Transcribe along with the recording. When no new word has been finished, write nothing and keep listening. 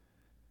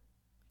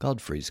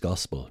Godfrey's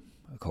Gospel,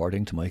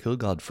 according to Michael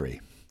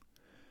Godfrey.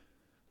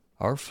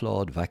 Our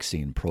flawed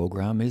vaccine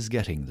programme is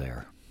getting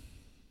there.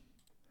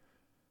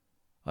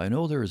 I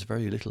know there is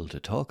very little to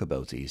talk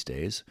about these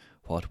days,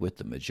 what with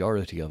the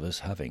majority of us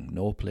having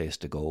no place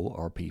to go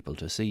or people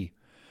to see,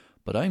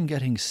 but I'm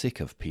getting sick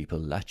of people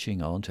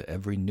latching on to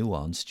every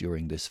nuance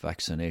during this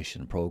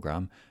vaccination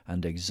programme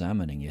and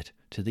examining it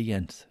to the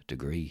nth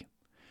degree.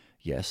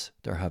 Yes,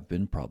 there have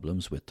been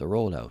problems with the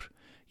rollout.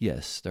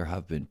 Yes, there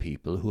have been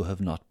people who have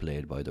not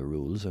played by the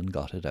rules and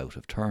got it out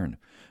of turn.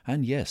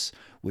 And yes,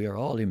 we are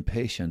all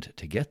impatient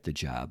to get the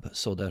jab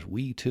so that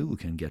we too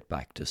can get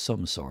back to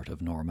some sort of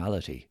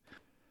normality.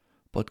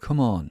 But come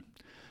on,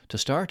 to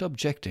start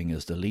objecting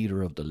as the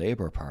leader of the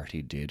Labour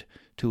Party did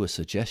to a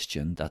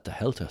suggestion that the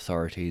health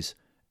authorities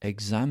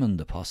examine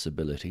the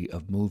possibility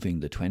of moving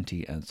the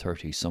 20 and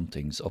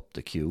 30-somethings up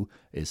the queue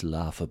is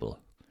laughable.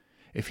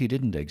 If he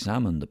didn't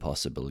examine the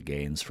possible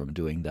gains from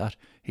doing that,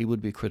 he would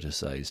be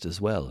criticised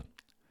as well.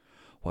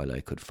 While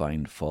I could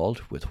find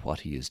fault with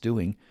what he is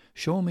doing,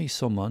 show me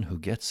someone who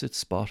gets it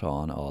spot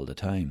on all the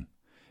time.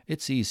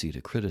 It's easy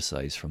to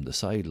criticise from the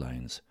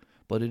sidelines,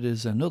 but it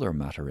is another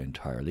matter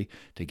entirely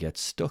to get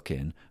stuck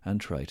in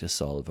and try to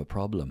solve a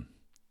problem.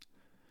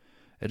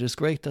 It is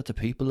great that the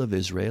people of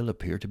Israel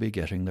appear to be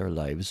getting their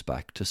lives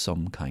back to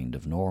some kind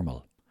of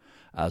normal.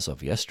 As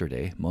of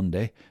yesterday,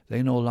 Monday,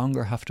 they no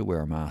longer have to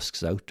wear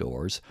masks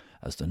outdoors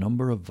as the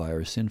number of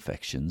virus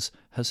infections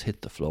has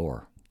hit the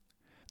floor.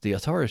 The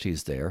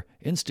authorities there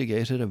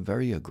instigated a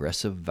very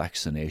aggressive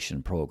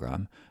vaccination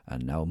programme,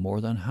 and now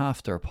more than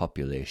half their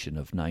population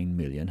of 9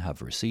 million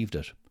have received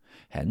it.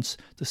 Hence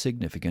the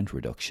significant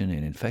reduction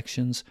in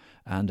infections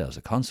and, as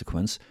a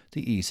consequence,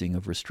 the easing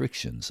of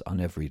restrictions on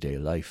everyday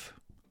life.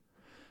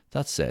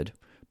 That said,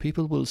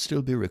 people will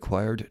still be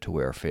required to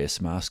wear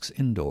face masks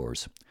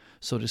indoors.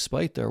 So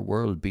despite their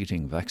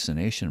world-beating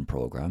vaccination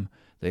programme,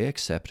 they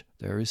accept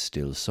there is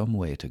still some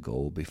way to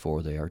go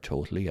before they are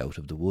totally out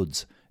of the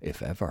woods,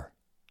 if ever.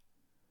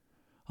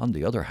 On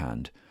the other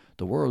hand,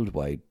 the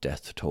worldwide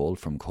death toll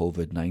from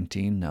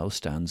COVID-19 now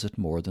stands at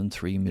more than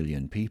 3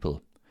 million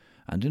people.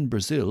 And in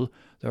Brazil,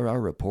 there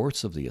are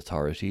reports of the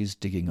authorities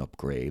digging up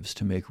graves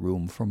to make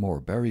room for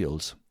more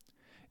burials.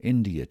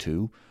 India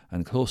too,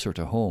 and closer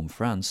to home,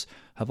 France,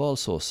 have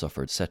also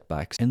suffered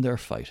setbacks in their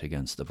fight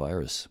against the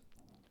virus.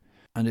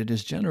 And it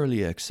is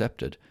generally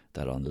accepted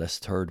that unless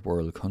third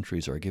world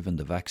countries are given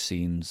the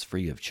vaccines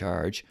free of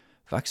charge,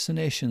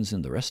 vaccinations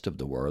in the rest of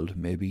the world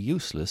may be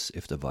useless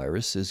if the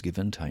virus is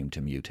given time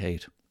to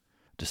mutate.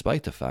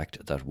 Despite the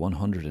fact that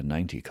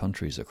 190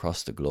 countries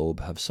across the globe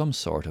have some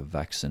sort of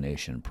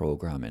vaccination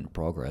program in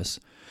progress,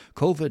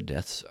 COVID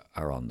deaths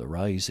are on the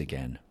rise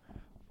again,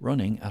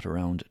 running at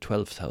around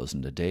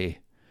 12,000 a day,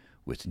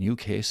 with new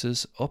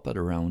cases up at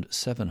around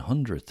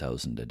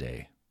 700,000 a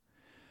day.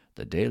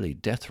 The daily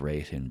death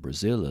rate in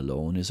Brazil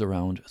alone is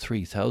around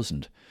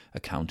 3,000,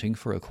 accounting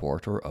for a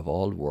quarter of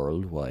all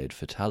worldwide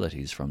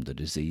fatalities from the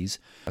disease,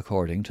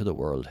 according to the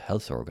World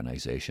Health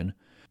Organization,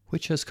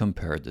 which has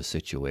compared the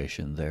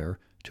situation there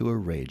to a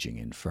raging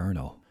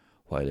inferno,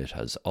 while it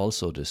has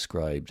also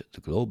described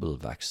the global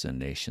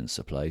vaccination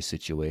supply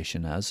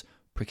situation as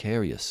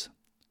precarious.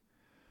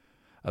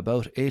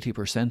 About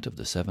 80% of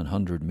the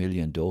 700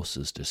 million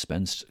doses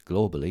dispensed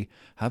globally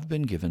have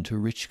been given to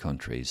rich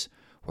countries,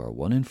 where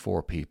 1 in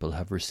 4 people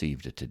have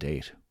received it to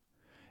date.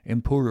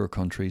 In poorer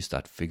countries,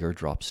 that figure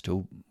drops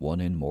to 1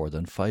 in more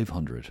than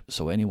 500,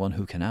 so anyone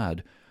who can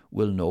add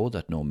will know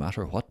that no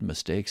matter what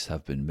mistakes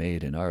have been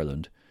made in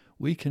Ireland,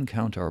 we can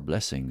count our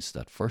blessings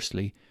that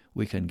firstly,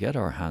 we can get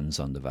our hands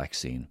on the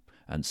vaccine,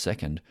 and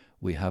second,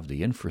 we have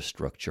the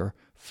infrastructure,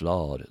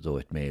 flawed though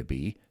it may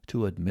be,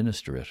 to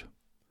administer it.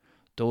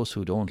 Those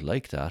who don't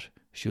like that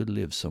should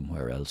live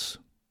somewhere else.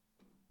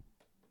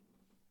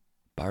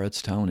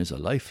 Barrettstown is a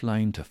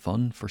lifeline to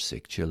fun for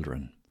sick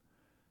children.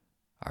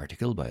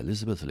 Article by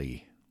Elizabeth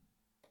Lee.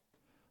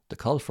 The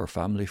Colfer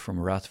family from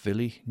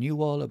Rathvilly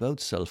knew all about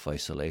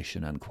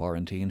self-isolation and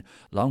quarantine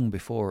long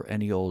before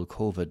any old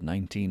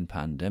COVID-19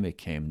 pandemic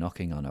came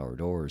knocking on our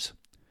doors.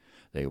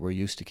 They were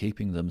used to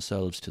keeping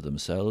themselves to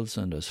themselves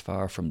and as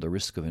far from the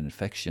risk of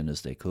infection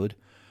as they could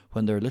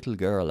when their little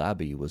girl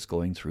Abby was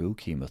going through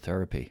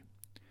chemotherapy.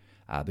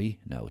 Abby,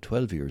 now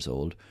 12 years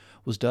old,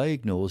 was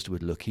diagnosed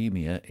with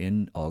leukemia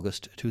in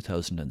August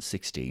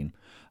 2016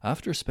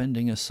 after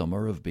spending a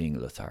summer of being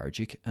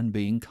lethargic and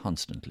being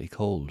constantly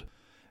cold.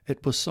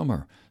 It was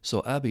summer,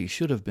 so Abby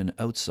should have been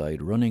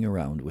outside running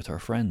around with her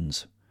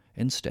friends.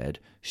 Instead,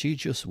 she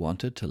just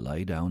wanted to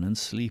lie down and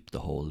sleep the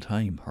whole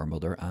time, her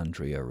mother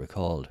Andrea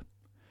recalled.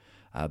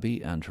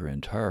 Abby and her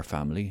entire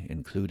family,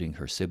 including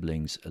her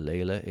siblings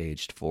Layla,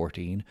 aged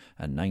 14,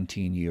 and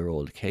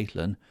 19-year-old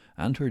Caitlin,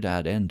 and her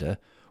dad Enda,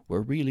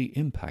 were really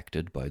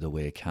impacted by the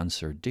way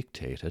cancer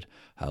dictated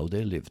how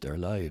they lived their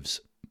lives.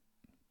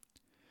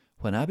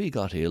 When Abby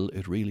got ill,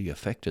 it really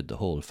affected the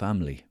whole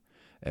family.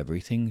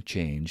 Everything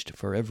changed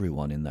for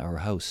everyone in our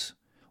house.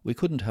 We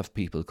couldn't have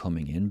people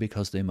coming in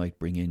because they might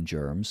bring in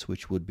germs,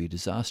 which would be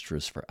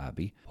disastrous for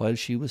Abby while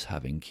she was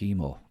having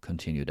chemo,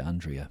 continued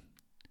Andrea.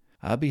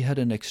 Abby had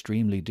an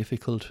extremely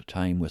difficult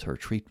time with her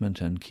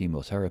treatment and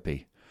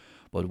chemotherapy,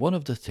 but one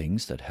of the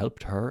things that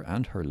helped her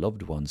and her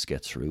loved ones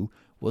get through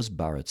was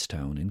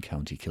Barrettstown in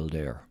County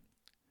Kildare.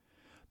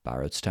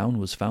 Barrettstown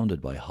was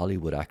founded by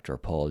Hollywood actor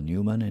Paul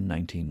Newman in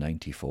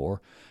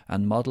 1994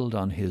 and modelled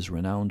on his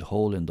renowned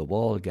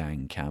Hole-in-the-Wall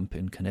gang camp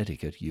in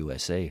Connecticut,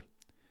 USA.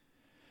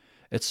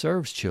 It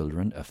serves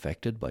children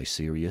affected by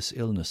serious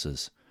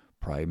illnesses,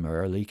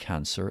 primarily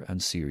cancer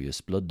and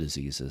serious blood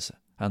diseases,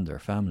 and their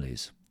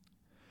families.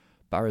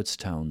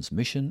 Barrettstown's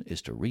mission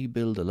is to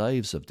rebuild the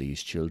lives of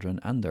these children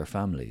and their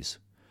families.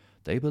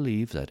 They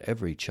believe that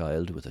every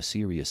child with a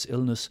serious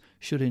illness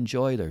should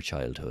enjoy their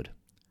childhood.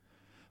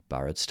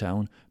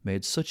 Barrettstown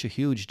made such a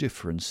huge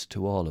difference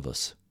to all of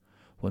us.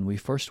 When we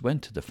first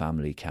went to the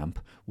family camp,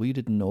 we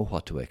didn't know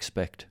what to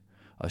expect.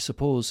 I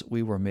suppose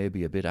we were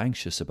maybe a bit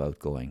anxious about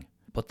going,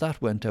 but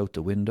that went out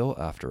the window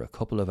after a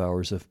couple of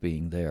hours of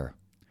being there.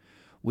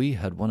 We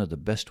had one of the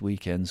best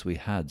weekends we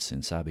had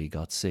since Abby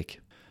got sick.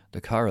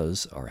 The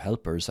Corras, or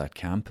helpers at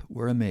camp,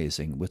 were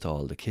amazing with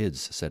all the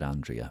kids, said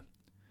Andrea.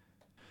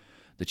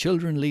 The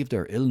children leave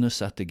their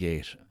illness at the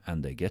gate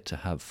and they get to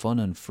have fun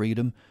and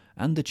freedom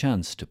and the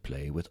chance to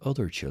play with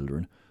other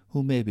children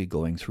who may be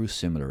going through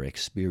similar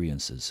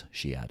experiences,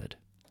 she added.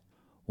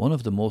 One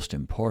of the most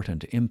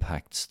important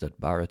impacts that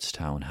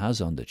Barrettstown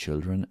has on the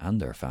children and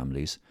their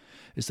families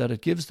is that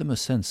it gives them a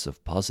sense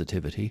of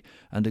positivity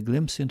and a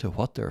glimpse into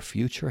what their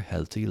future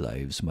healthy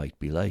lives might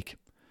be like.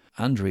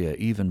 Andrea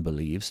even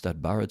believes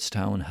that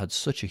Barrettstown had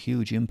such a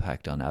huge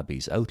impact on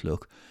Abby's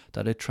outlook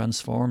that it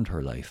transformed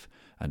her life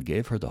and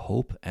gave her the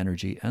hope,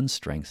 energy and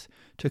strength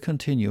to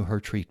continue her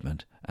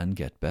treatment and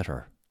get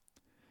better.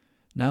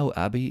 Now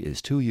Abby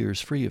is 2 years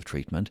free of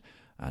treatment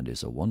and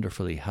is a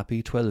wonderfully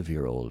happy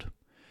 12-year-old.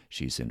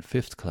 She's in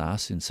 5th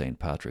class in St.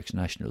 Patrick's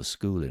National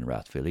School in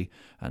Rathvilly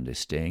and is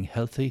staying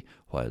healthy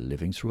while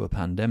living through a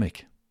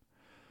pandemic.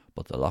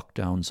 But the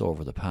lockdowns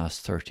over the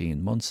past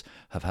 13 months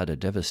have had a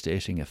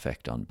devastating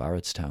effect on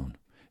Barrettstown,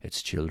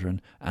 its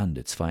children and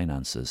its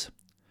finances.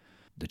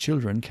 The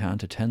children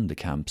can't attend the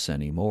camps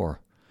anymore,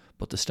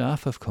 but the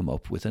staff have come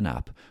up with an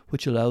app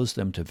which allows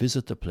them to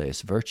visit the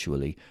place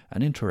virtually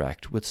and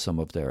interact with some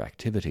of their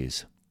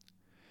activities.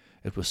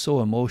 It was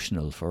so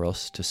emotional for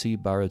us to see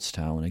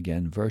Barrettstown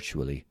again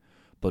virtually,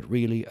 but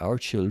really our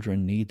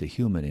children need the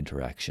human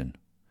interaction.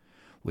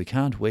 We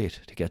can't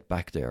wait to get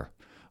back there.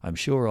 I'm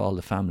sure all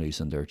the families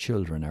and their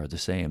children are the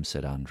same,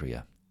 said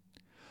Andrea.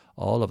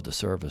 All of the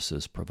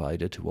services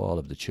provided to all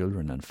of the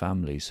children and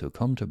families who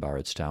come to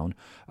Barrettstown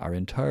are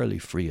entirely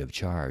free of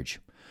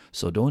charge,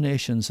 so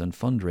donations and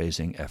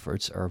fundraising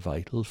efforts are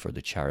vital for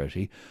the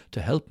charity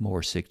to help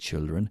more sick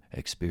children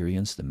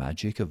experience the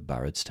magic of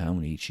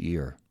Barrettstown each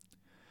year.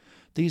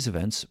 These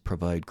events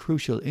provide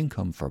crucial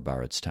income for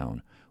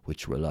Barrettstown,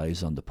 which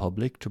relies on the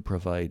public to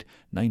provide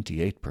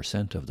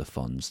 98% of the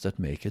funds that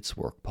make its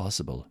work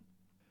possible.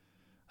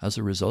 As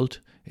a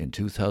result, in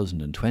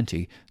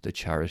 2020, the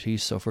charity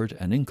suffered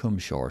an income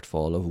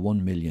shortfall of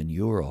 €1 million,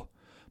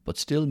 but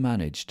still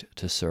managed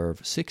to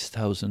serve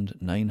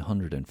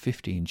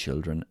 6,915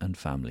 children and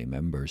family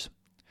members.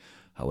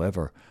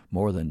 However,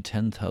 more than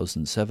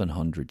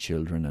 10,700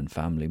 children and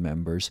family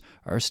members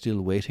are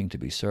still waiting to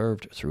be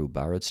served through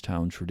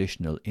Barrettstown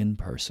traditional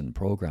in-person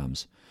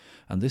programs,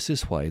 and this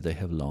is why they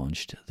have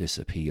launched this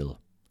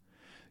appeal.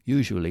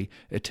 Usually,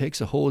 it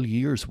takes a whole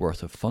year's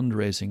worth of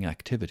fundraising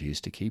activities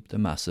to keep the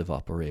massive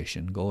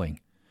operation going.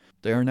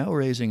 They are now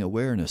raising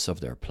awareness of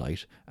their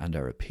plight and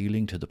are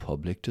appealing to the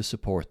public to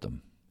support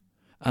them.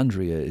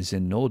 Andrea is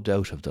in no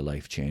doubt of the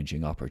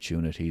life-changing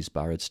opportunities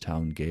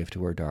Barrettstown gave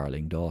to her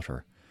darling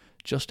daughter,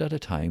 just at a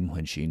time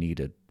when she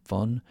needed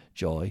fun,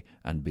 joy,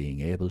 and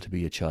being able to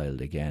be a child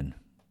again.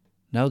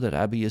 Now that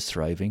Abby is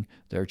thriving,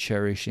 they're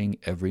cherishing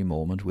every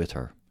moment with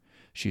her.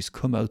 She's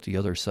come out the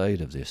other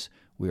side of this.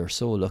 We are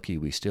so lucky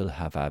we still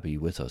have Abby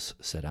with us,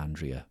 said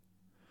Andrea.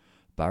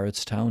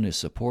 Barrettstown is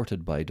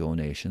supported by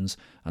donations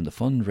and the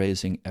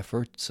fundraising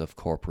efforts of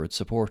corporate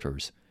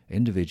supporters,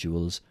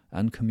 individuals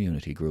and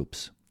community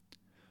groups.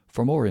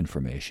 For more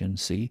information,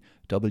 see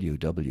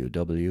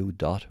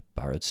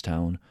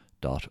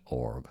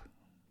www.barrettstown.org.